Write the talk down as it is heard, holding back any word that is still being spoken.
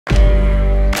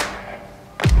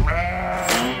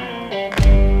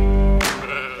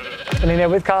Da ni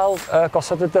newydd cael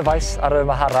gosod y dyfais ar y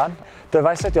maharan.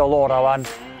 Dyfais ydi o LoRaWAN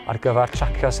ar gyfer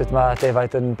tracio sut mae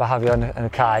defaid yn behafio yn y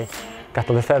cae.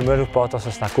 Gadael y ffermwyr wybod os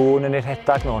oes yna gŵn yn eu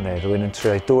rhedag nhw neu rhywun yn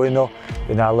trio i dwyn nhw,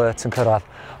 bydd yna alert yn cyrraedd.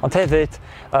 Ond hefyd,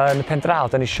 yn y pen draw,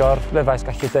 da ni eisiau'r ddyfais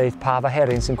gallu dweud pa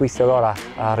faherin sy'n gweithio gorau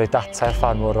a rhoi data i'r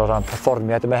ffarmwr o ran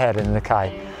perfformiad y meherin yn y cae.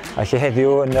 A felly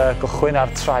heddiw yn gychwyn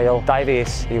ar trial 2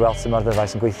 fis i weld sut mae'r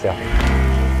ddyfais yn gweithio.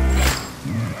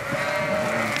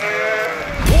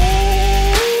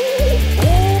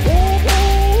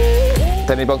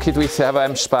 Da ni bod yn cydweithio efo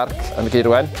M-SParc yn y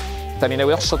Gaerwen. Da ni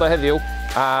newydd osod o heddiw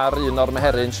ar un o'r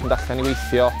meheryn sy'n mynd allan i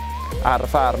weithio ar y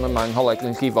ffarm yma yng Ngholeg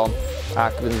Llyn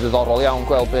ac fydd yn ddiddorol iawn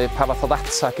gweld pa fath o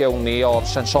ddata gewn ni o'r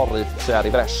sensorydd sydd ar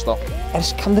ei frest o.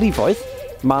 Ers canrifoedd,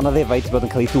 mae yna ddefaid wedi bod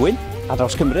yn cael ei dwyn ar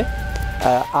draws Cymru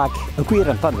ac y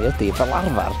gwir amdani ydy, fel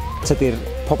arfer, tydi'r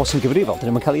pobl sy'n gyfrifol,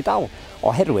 dyn nhw'n cael ei dal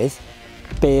oherwydd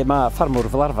be mae ffarmwr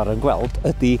fel arfer yn gweld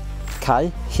ydy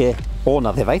cae lle o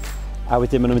na ddefaid a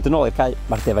wedyn maen nhw'n mynd yn ôl i'r cae,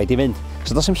 mae'r defaid i fynd.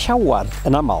 So does dim llawar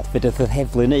yn aml fe dydd y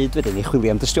heddlu wneud wedyn i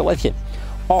chwilio am dystiolaeth lle.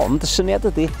 Ond y syniad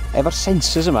ydy, efo'r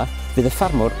sensors yma, fydd y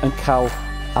ffarmwr yn cael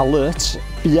alert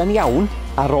buan iawn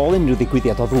ar ôl unrhyw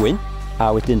ddigwyddiad o ddwyn, a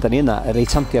wedyn da ni yna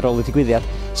reit handi ar ôl y digwyddiad.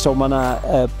 So mae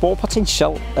yna bob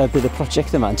potensial bydd y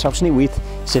prosiect yma yn trawsnewid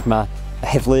sut mae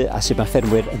heddlu a sut mae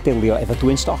ffermwyr yn delio efo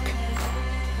dwyn stoc.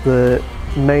 The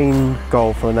main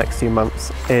goal for the next few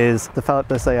months is develop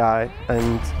this AI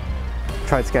and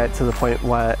try to get it to the point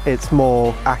where it's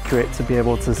more accurate to be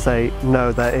able to say,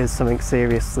 no, there is something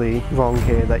seriously wrong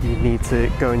here that you need to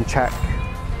go and check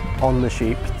on the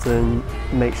sheep to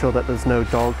make sure that there's no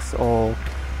dogs or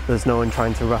there's no one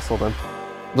trying to rustle them.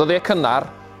 Ddyddiau cynnar,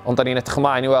 ond da ni'n edrych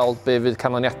ymlaen i weld be fydd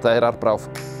canlyniadau i'r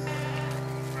arbrawf.